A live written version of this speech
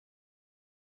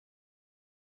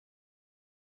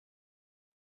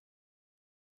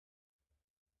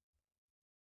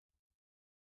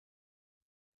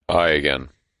Hi again.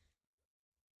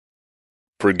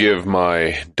 Forgive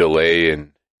my delay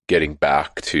in getting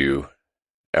back to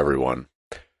everyone.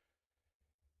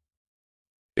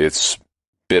 It's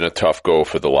been a tough go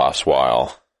for the last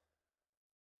while.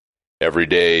 Every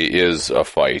day is a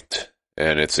fight,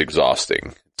 and it's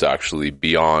exhausting. It's actually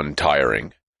beyond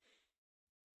tiring.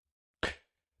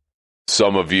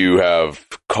 Some of you have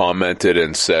commented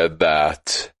and said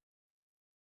that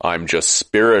I'm just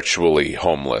spiritually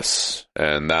homeless,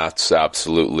 and that's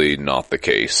absolutely not the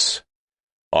case.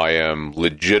 I am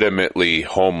legitimately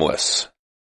homeless.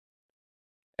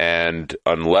 And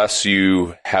unless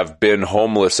you have been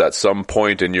homeless at some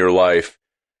point in your life,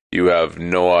 you have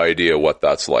no idea what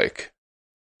that's like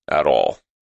at all.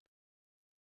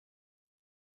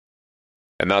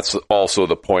 And that's also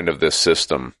the point of this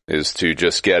system, is to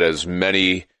just get as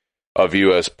many of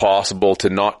you as possible to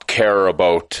not care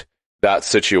about that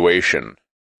situation.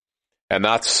 And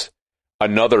that's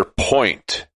another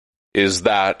point, is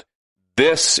that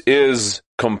this is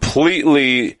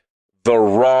completely the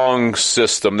wrong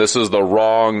system. This is the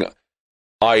wrong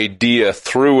idea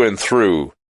through and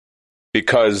through,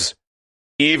 because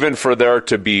even for there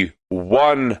to be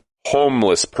one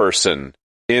homeless person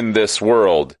in this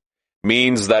world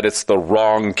means that it's the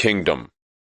wrong kingdom.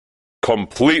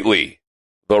 Completely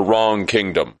the wrong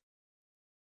kingdom.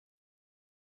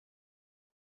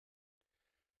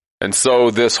 And so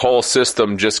this whole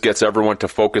system just gets everyone to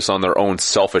focus on their own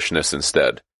selfishness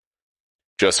instead.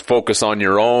 Just focus on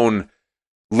your own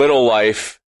little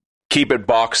life, keep it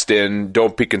boxed in,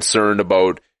 don't be concerned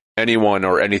about anyone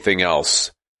or anything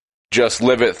else. Just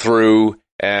live it through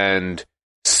and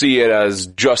see it as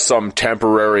just some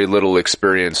temporary little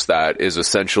experience that is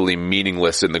essentially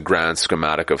meaningless in the grand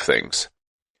schematic of things.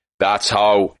 That's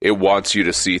how it wants you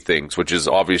to see things, which is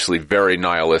obviously very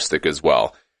nihilistic as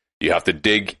well. You have to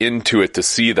dig into it to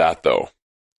see that, though.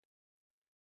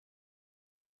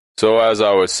 So as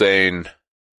I was saying,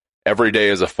 every day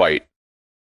is a fight.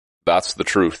 That's the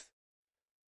truth.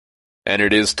 And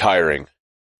it is tiring.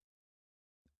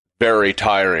 Very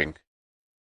tiring.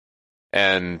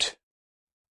 And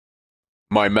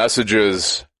my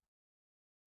messages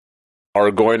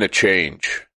are going to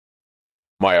change.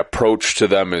 My approach to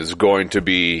them is going to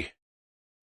be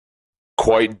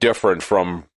quite different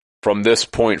from this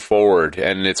point forward,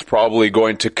 and it's probably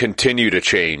going to continue to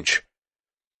change.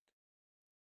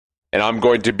 And I'm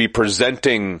going to be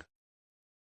presenting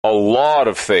a lot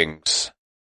of things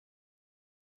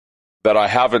that I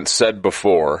haven't said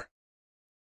before.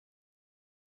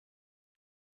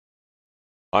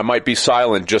 I might be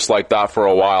silent just like that for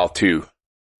a while too.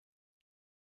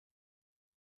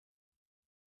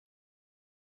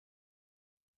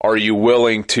 Are you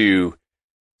willing to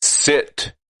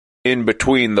sit in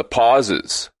between the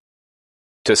pauses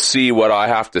to see what I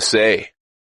have to say?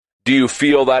 Do you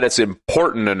feel that it's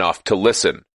important enough to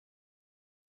listen?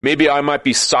 Maybe I might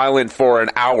be silent for an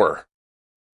hour.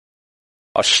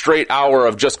 A straight hour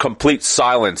of just complete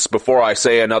silence before I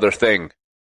say another thing.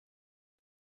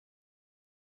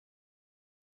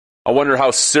 I wonder how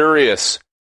serious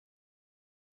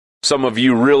some of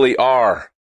you really are.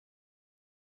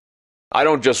 I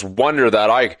don't just wonder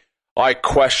that, I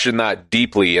question that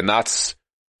deeply, and that's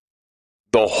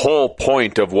the whole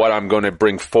point of what I'm going to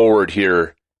bring forward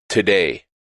here today.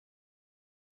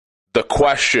 The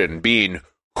question being,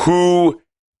 who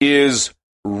is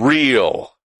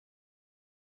real?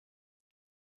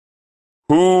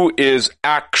 Who is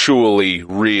actually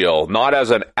real? Not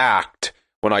as an act,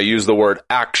 when I use the word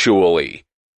actually.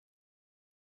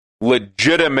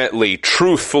 Legitimately,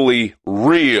 truthfully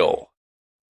real.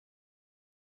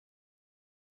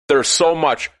 There's so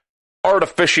much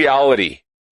artificiality,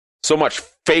 so much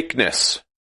fakeness.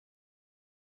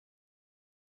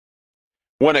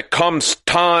 When it comes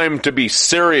time to be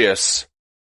serious,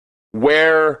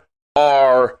 where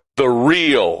are the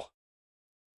real?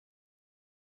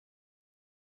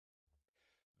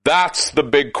 That's the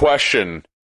big question.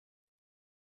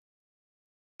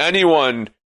 Anyone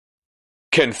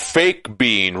can fake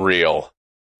being real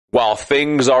while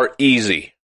things are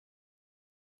easy.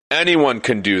 Anyone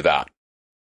can do that.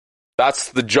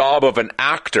 That's the job of an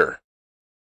actor.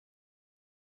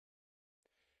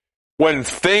 When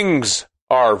things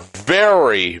are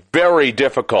very, very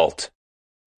difficult,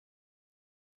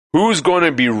 who's going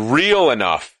to be real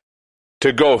enough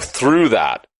to go through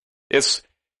that? It's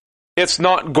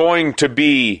not going to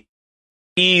be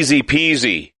easy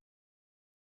peasy.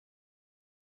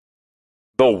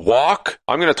 The walk,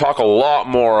 I'm going to talk a lot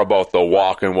more about the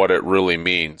walk and what it really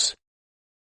means.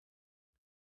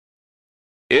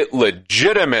 It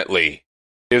legitimately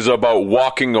is about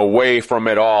walking away from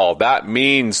it all. That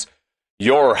means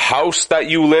your house that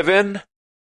you live in,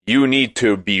 you need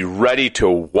to be ready to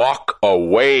walk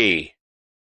away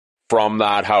from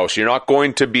that house. You're not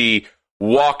going to be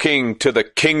walking to the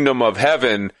kingdom of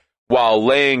heaven while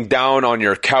laying down on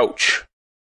your couch.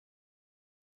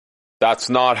 That's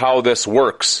not how this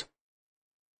works.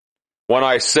 When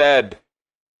I said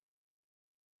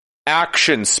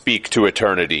actions speak to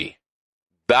eternity,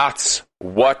 that's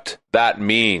what that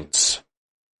means.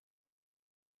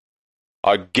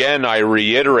 Again, I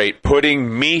reiterate,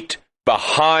 putting meat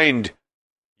behind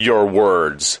your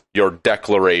words, your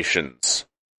declarations.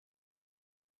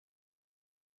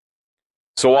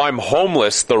 So I'm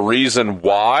homeless. The reason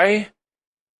why?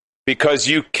 Because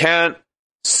you can't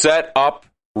set up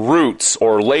roots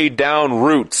or lay down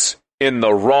roots in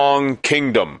the wrong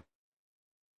kingdom.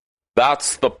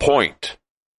 That's the point.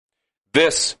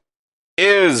 This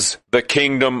is the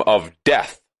kingdom of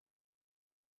death.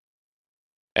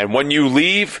 And when you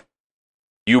leave,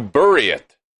 you bury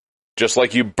it, just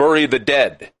like you bury the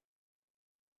dead.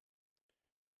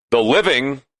 The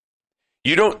living,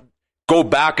 you don't go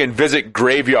back and visit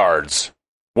graveyards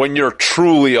when you're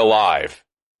truly alive.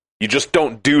 You just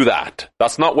don't do that.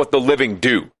 That's not what the living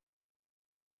do.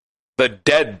 The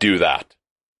dead do that.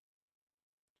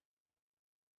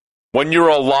 When you're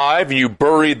alive, you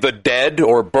bury the dead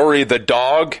or bury the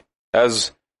dog,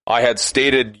 as I had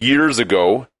stated years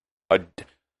ago,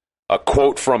 a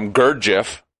quote from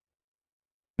Gurdjieff.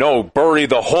 No, bury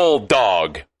the whole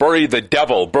dog, bury the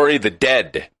devil, bury the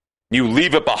dead. You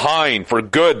leave it behind for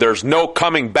good. There's no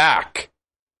coming back.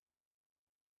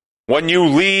 When you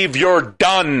leave, you're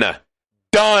done.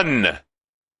 Done.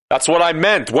 That's what I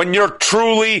meant. When you're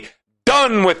truly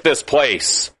done with this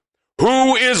place.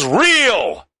 Who is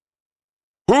real?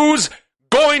 Who's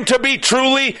going to be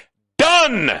truly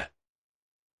done?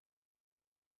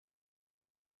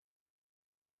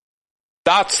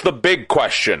 That's the big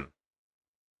question.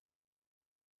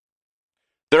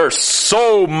 There's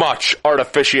so much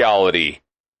artificiality,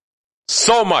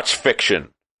 so much fiction.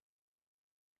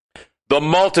 The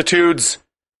multitudes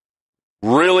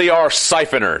really are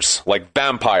siphoners, like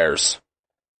vampires,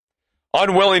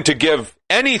 unwilling to give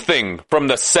anything from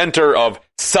the center of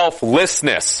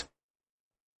selflessness,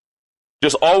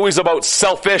 just always about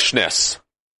selfishness.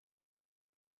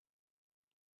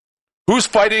 Who's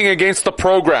fighting against the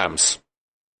programs?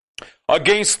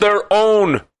 Against their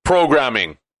own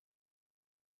programming?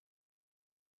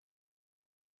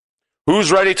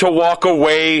 Who's ready to walk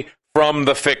away from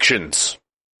the fictions?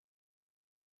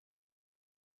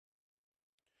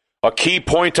 A key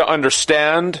point to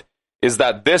understand is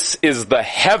that this is the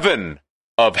heaven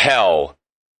of hell,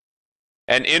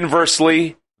 and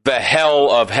inversely, the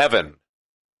hell of heaven.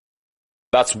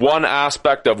 That's one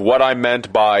aspect of what I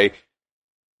meant by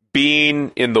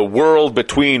being in the world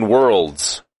between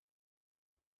worlds.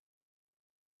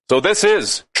 So this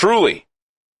is truly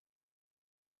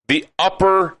the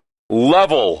upper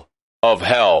level of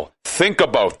hell. Think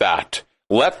about that.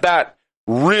 Let that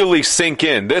really sink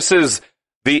in. This is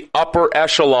the upper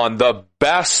echelon, the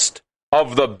best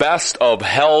of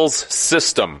hell's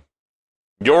system.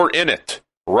 You're in it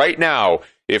right now.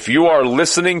 If you are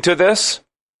listening to this,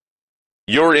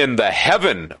 you're in the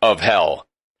heaven of hell.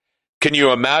 Can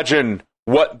you imagine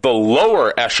what the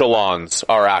lower echelons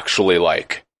are actually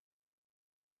like?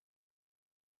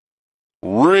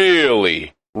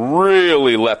 Really,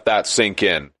 really let that sink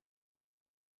in.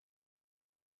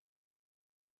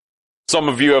 Some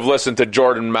of you have listened to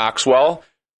Jordan Maxwell.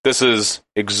 This is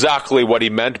exactly what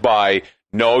he meant by,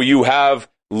 no, you have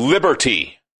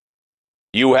liberty.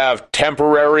 You have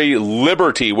temporary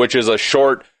liberty, which is a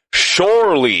short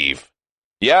shore leave.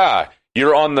 Yeah,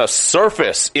 you're on the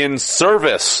surface in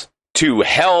service to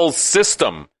hell's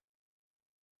system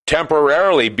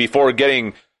temporarily before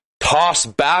getting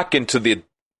tossed back into the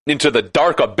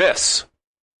dark abyss.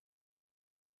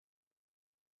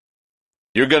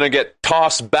 You're going to get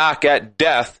tossed back at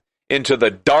death into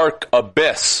the dark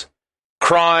abyss,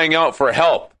 crying out for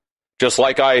help. Just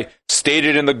like I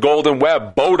stated in the Golden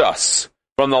Web, boat us.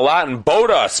 From the Latin,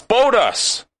 boat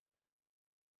us.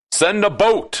 Send a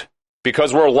boat,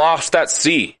 because we're lost at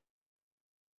sea.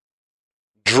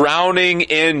 Drowning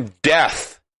in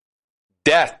death.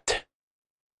 Debt.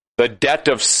 The debt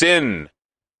of sin.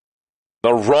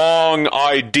 The wrong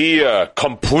idea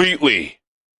completely.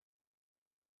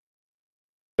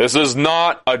 This is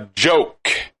not a joke.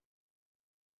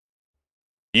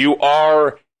 You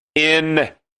are in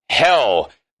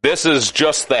hell. This is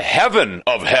just the heaven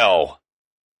of hell.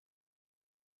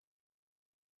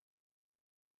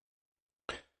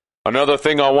 Another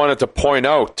thing I wanted to point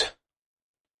out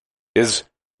is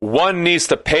one needs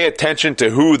to pay attention to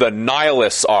who the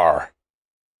nihilists are.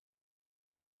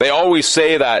 They always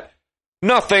say that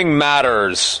nothing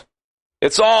matters.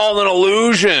 It's all an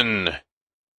illusion.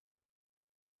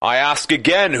 I ask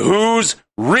again, who's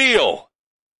real?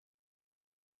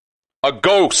 A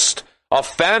ghost, a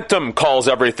phantom calls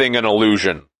everything an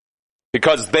illusion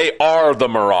because they are the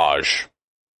mirage.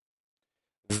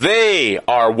 They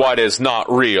are what is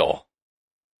not real.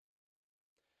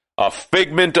 A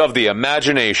figment of the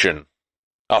imagination,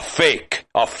 a fake,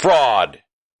 a fraud.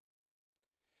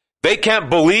 They can't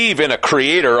believe in a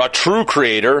creator, a true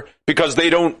creator, because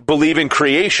they don't believe in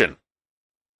creation.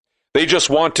 They just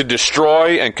want to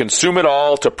destroy and consume it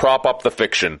all to prop up the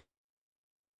fiction.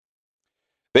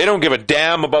 They don't give a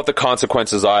damn about the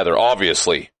consequences either,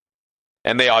 obviously.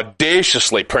 And they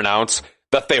audaciously pronounce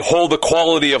that they hold the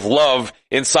quality of love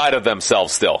inside of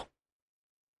themselves still.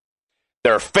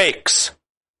 They're fakes,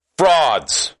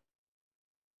 frauds.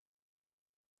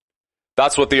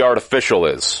 That's what the artificial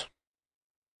is.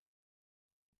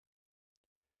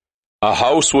 A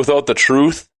house without the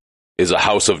truth is a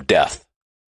house of death.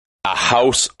 A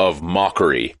house of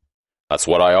mockery. That's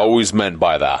what I always meant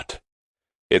by that.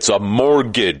 It's a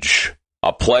mortgage,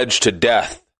 a pledge to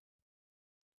death.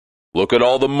 Look at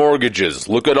all the mortgages.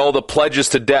 Look at all the pledges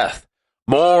to death.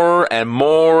 More and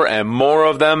more and more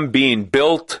of them being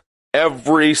built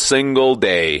every single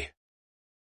day.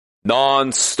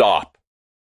 Non-stop.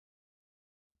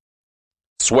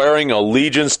 Swearing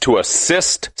allegiance to a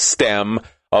system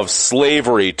of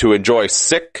slavery to enjoy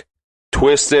sick,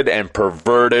 twisted, and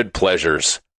perverted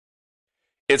pleasures.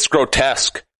 It's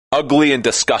grotesque, ugly, and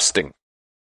disgusting.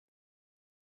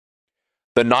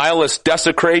 The nihilists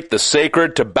desecrate the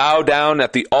sacred to bow down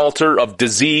at the altar of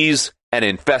disease and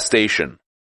infestation.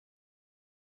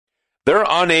 They're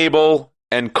unable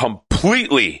and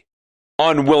completely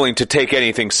unwilling to take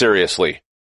anything seriously.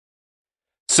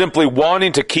 Simply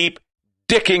wanting to keep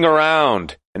dicking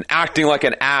around and acting like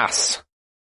an ass.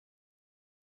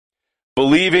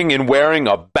 Believing in wearing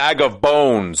a bag of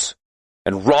bones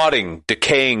and rotting,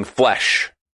 decaying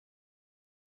flesh.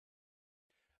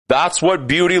 That's what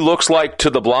beauty looks like to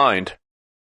the blind.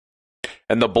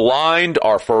 And the blind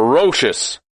are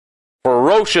ferocious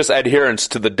adherents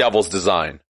to the devil's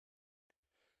design.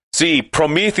 See,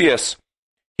 Prometheus,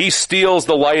 he steals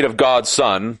the light of God's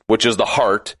sun, which is the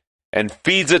heart, and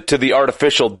feeds it to the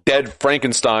artificial dead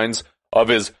Frankensteins of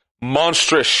his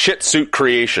monstrous shit-suit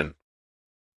creation.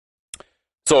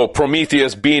 So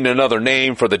Prometheus being another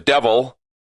name for the devil,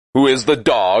 who is the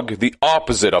dog, the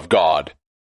opposite of God.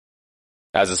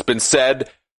 As it's been said,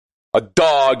 a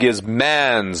dog is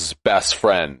man's best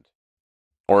friend.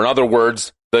 Or in other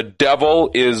words, the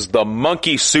devil is the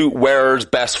monkey suit wearer's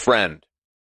best friend.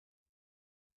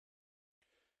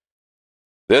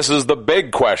 This is the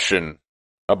big question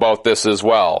about this as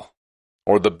well,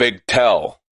 or the big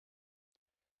tell.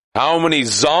 How many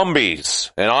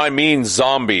zombies, and I mean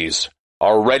zombies,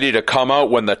 are ready to come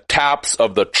out when the taps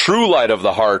of the true light of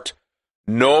the heart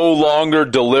no longer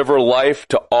deliver life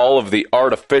to all of the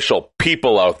artificial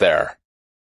people out there?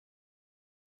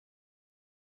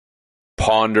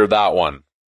 Ponder that one.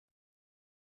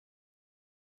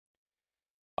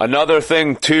 Another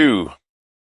thing too,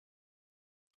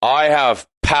 I have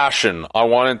passion. I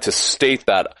wanted to state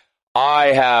that. I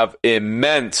have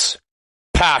immense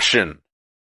passion.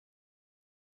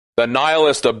 The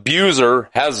nihilist abuser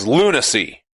has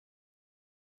lunacy.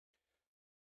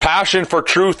 Passion for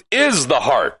truth is the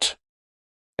heart.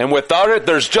 And without it,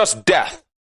 there's just death.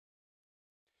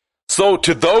 So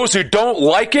to those who don't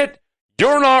like it,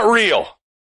 you're not real.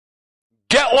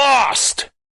 Get lost.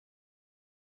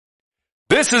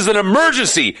 This is an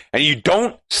emergency, and you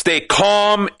don't stay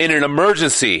calm in an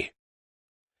emergency.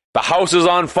 The house is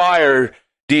on fire.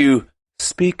 Do you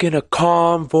speak in a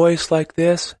calm voice like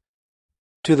this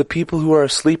to the people who are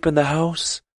asleep in the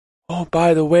house? Oh,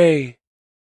 by the way,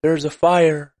 there's a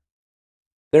fire.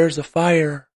 There's a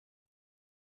fire.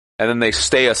 And then they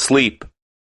stay asleep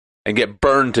and get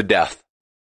burned to death.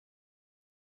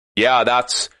 Yeah,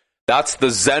 that's the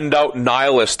zenned out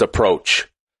nihilist approach.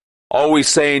 Always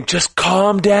saying, just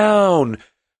calm down.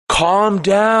 Calm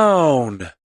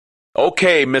down.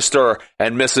 Okay, Mr.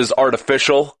 and Mrs.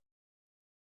 Artificial.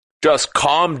 Just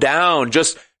calm down.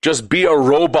 Just be a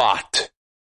robot.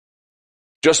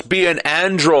 Just be an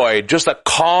android. Just a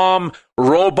calm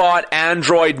robot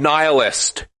android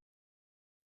nihilist.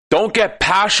 Don't get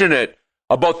passionate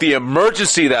about the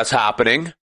emergency that's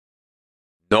happening.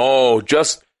 No,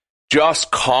 just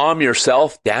calm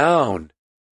yourself down.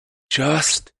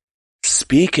 Just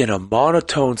speak in a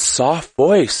monotone, soft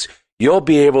voice. You'll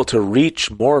be able to reach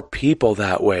more people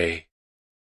that way.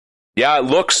 Yeah, it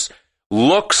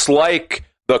looks like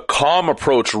the calm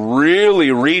approach really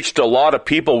reached a lot of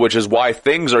people, which is why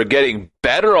things are getting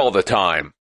better all the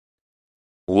time.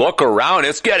 Look around,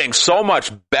 it's getting so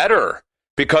much better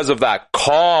because of that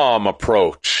calm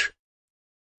approach.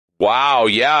 Wow,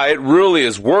 yeah, it really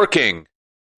is working.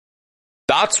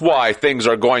 That's why things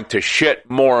are going to shit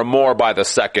more and more by the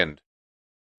second.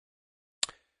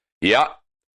 Yeah,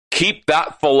 keep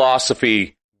that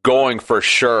philosophy going for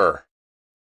sure.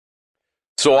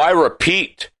 So I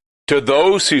repeat, to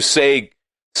those who say,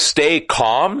 stay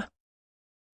calm,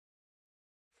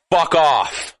 fuck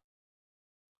off.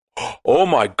 Oh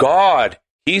my God,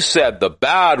 he said the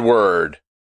bad word.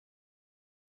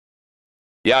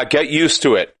 Yeah, get used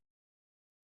to it.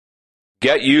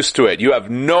 Get used to it. You have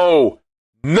no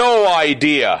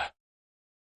idea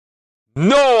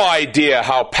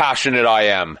how passionate I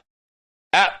am.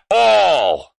 At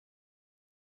all.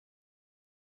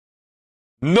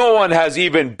 No one has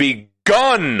even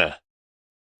begun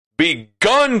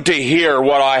to hear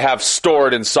what I have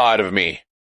stored inside of me.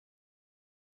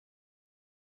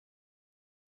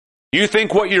 You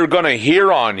think what you're going to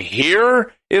hear on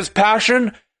here is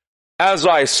passion? As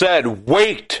I said,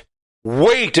 wait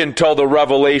until the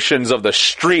revelations of the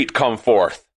street come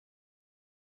forth.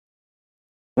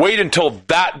 Wait until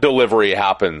that delivery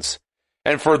happens.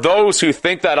 And for those who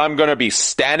think that I'm going to be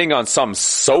standing on some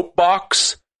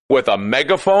soapbox with a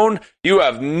megaphone, you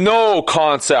have no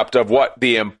concept of what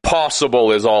the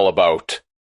impossible is all about.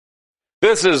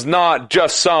 This is not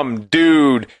just some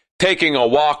dude taking a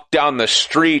walk down the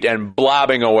street and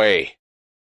blabbing away.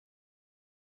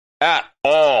 At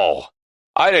all.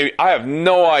 I have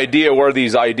no idea where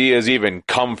these ideas even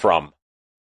come from.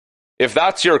 If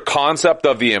that's your concept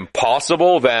of the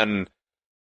impossible, then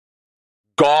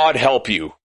God help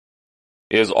you,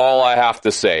 is all I have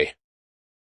to say.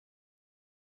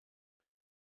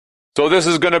 So this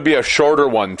is going to be a shorter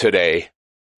one today.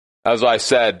 As I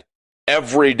said,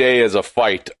 every day is a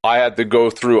fight. I had to go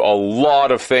through a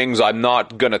lot of things. I'm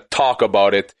not going to talk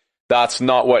about it. That's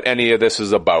not what any of this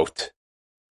is about.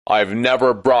 I've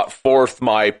never brought forth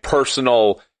my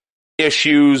personal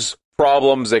issues,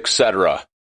 problems, etc.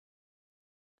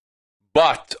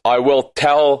 But I will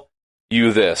tell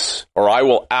you this, or I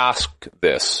will ask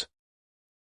this.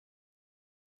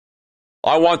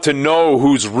 I want to know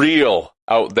who's real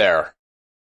out there.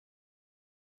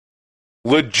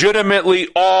 Legitimately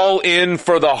all in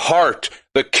for the heart,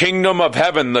 the kingdom of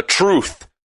heaven, the truth.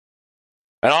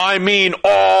 And I mean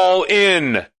all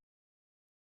in.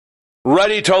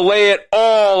 Ready to lay it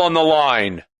all on the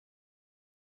line.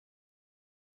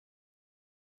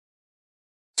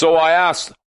 So I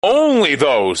ask only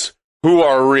those who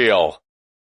are real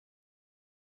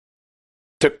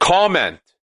to comment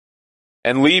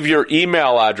and leave your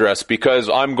email address, because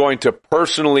I'm going to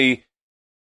personally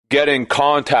get in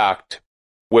contact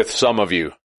with some of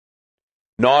you.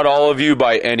 Not all of you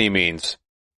by any means.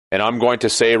 And I'm going to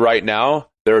say right now,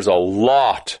 there's a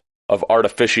lot of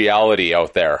artificiality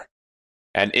out there.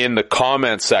 And in the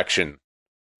comment section,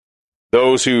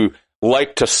 those who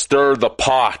like to stir the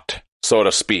pot, so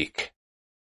to speak.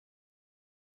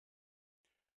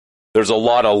 There's a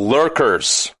lot of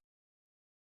lurkers.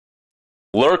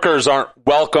 Lurkers aren't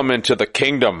welcome into the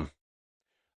kingdom.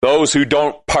 Those who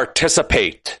don't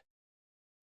participate.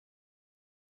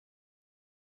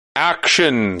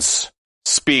 Actions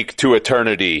speak to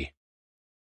eternity.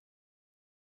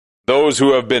 Those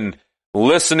who have been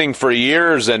listening for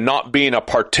years and not being a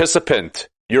participant,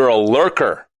 you're a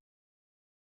lurker.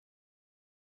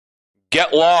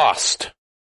 Get lost.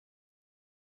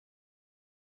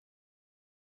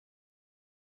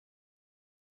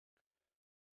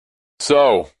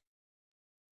 So,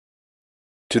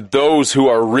 to those who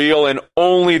are real, and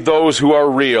only those who are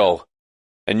real,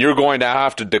 and you're going to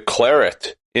have to declare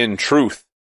it in truth,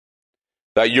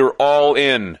 that you're all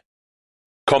in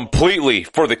completely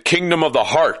for the kingdom of the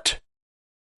heart.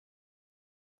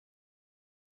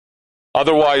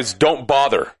 Otherwise, don't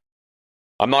bother.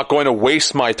 I'm not going to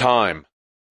waste my time,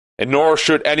 and nor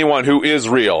should anyone who is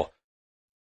real.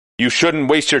 You shouldn't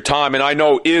waste your time, and I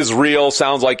know Israel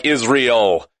sounds like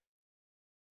Israel.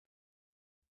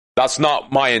 That's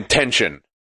not my intention.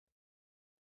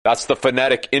 That's the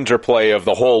phonetic interplay of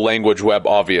the whole language web,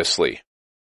 obviously.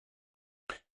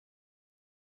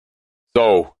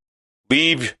 So,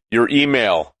 leave your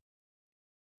email,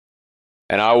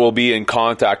 and I will be in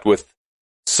contact with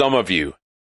some of you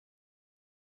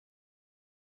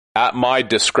at my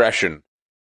discretion.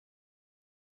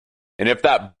 And if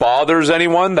that bothers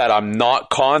anyone that I'm not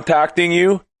contacting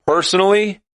you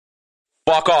personally,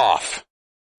 fuck off.